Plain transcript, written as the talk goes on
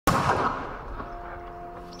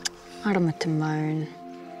Arme Timon.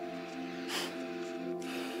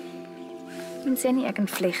 Ik sê nie ek kan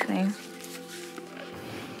vlieg nie.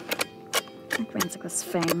 Ek wens ek was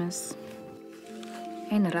famous.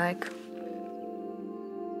 En ryk.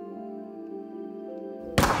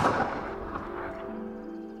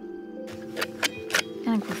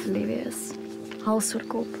 En ek wil verlief wees. Hals oor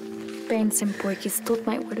kop. Pens en pootjies tot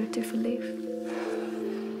my oor toe verlief.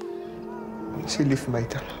 Is jy lief vir my,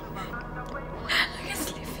 Tella? Ek is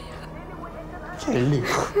lief vir jou. Jy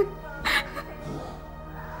lief.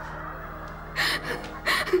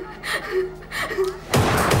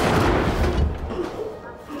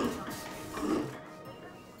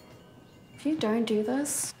 If you don't do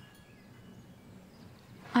this,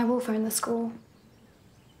 I will phone the school.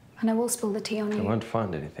 And I will spill the tea on you. I won't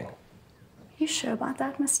find anything. You sure about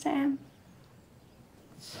that, Mr. M?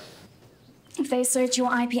 If they search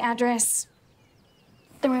your IP address,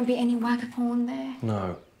 there won't be any whacker porn there.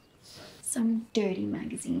 No. Some dirty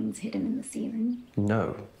magazines hidden in the ceiling.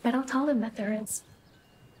 No. But I'll tell them that there is.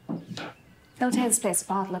 They'll tear this place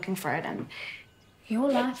apart looking for it, and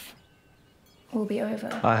your life will be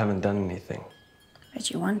over. I haven't done anything.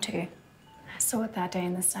 But you want to. I saw it that day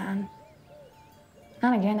in the sand.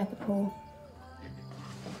 And again at the pool.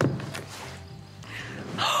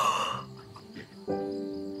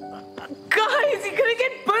 Guys, you're gonna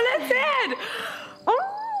get bullets in!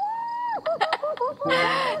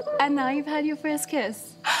 And now you've had your first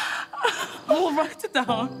kiss. I'll write it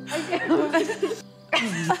down.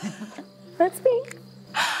 Let's speak.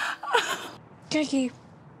 Kykie.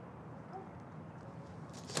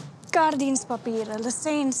 Kardienspapiere,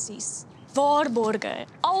 lisensies, waarborge.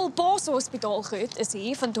 Al Paas Hospitaal goed is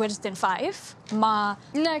hier van 2005, maar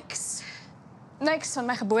niks van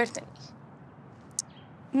my geboorte nie.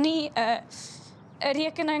 Nie 'n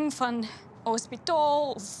rekening van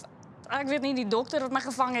hospitaal of ek weet nie die dokter wat my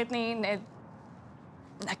gevang het nie, net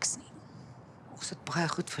niks nie. Ons het baie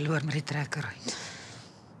goed verloor met die trekkery.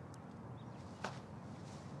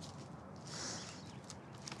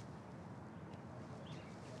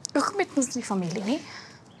 Ook met ons die familie, nie?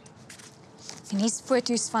 En hier's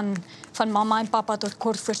foto's van mamma en pappa tot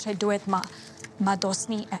kort voor sy dood, maar daar's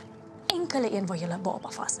nie 'n enkele een waar julle baba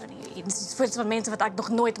vashou nie. Dit is foto's van mense wat ek nog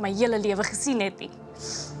nooit in my hele lewe gesien het nie.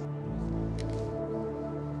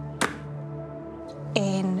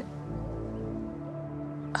 En 'n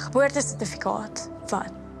geboortesertifikaat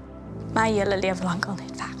wat my hele lewe lank al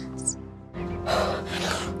net weg is.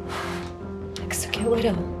 Ek soek jou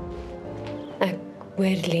oral. Ek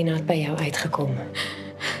hoor Lena het by jou uitgekom.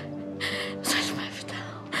 Sy het my vertel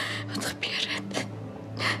wat gebeur het.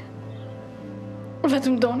 Wat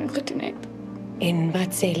hom Daniel gedoen het. En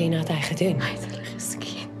wat sê Lena het hy gedoen? Hy het hulle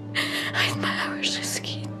geskiet. Hy het my ouers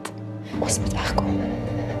geskiet. Ons moet wegkom.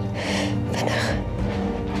 Vinnig.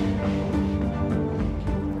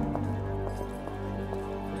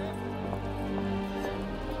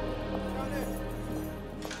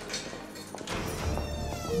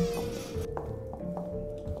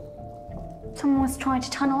 Someone was trying to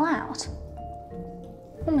tunnel out.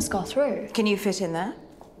 Almost got through. Can you fit in there?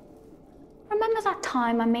 Remember that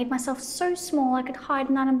time I made myself so small I could hide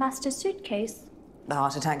in that ambassador's suitcase? The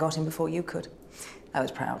heart attack got him before you could. I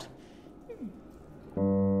was proud.